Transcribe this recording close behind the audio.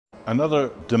Another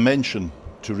dimension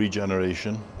to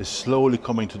regeneration is slowly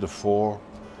coming to the fore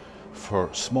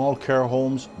for small care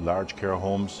homes, large care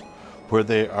homes, where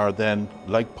they are then,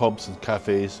 like pubs and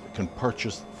cafes, can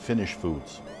purchase finished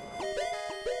foods.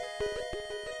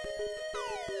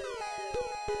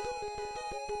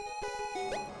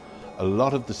 A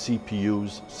lot of the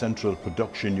CPUs, central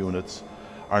production units,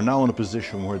 are now in a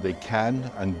position where they can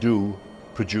and do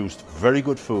produce very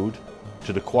good food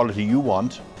to the quality you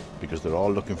want, because they're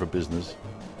all looking for business,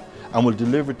 and will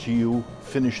deliver to you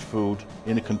finished food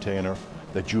in a container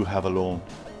that you have alone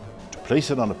to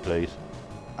place it on a plate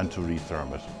and to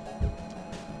retherm it.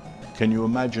 Can you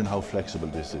imagine how flexible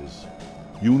this is?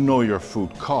 You know your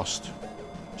food cost,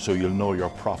 so you'll know your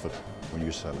profit when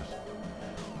you sell it.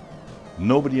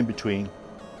 Nobody in between.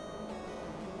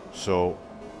 So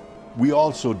we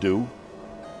also do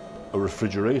a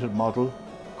refrigerated model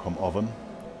come oven,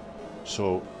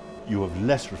 so you have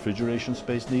less refrigeration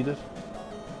space needed.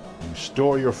 You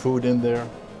store your food in there,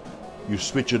 you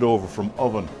switch it over from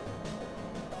oven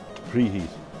to preheat,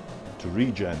 to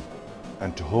regen,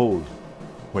 and to hold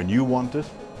when you want it.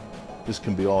 This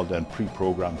can be all then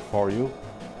pre-programmed for you,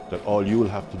 that all you will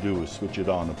have to do is switch it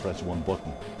on and press one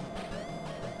button.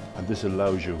 And this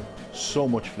allows you so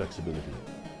much flexibility.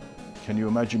 Can you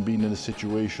imagine being in a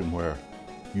situation where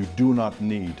you do not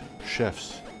need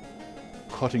chefs,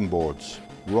 cutting boards,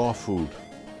 raw food,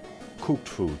 cooked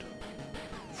food,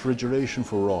 refrigeration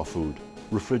for raw food,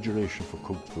 refrigeration for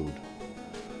cooked food,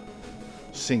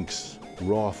 sinks,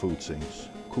 raw food sinks,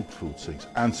 cooked food sinks,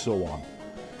 and so on.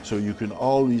 So you can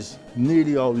always,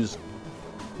 nearly always,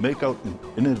 make out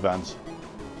in advance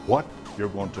what you're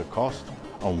going to cost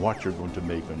and what you're going to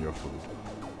make on your food.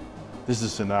 This is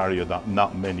a scenario that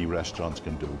not many restaurants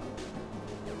can do.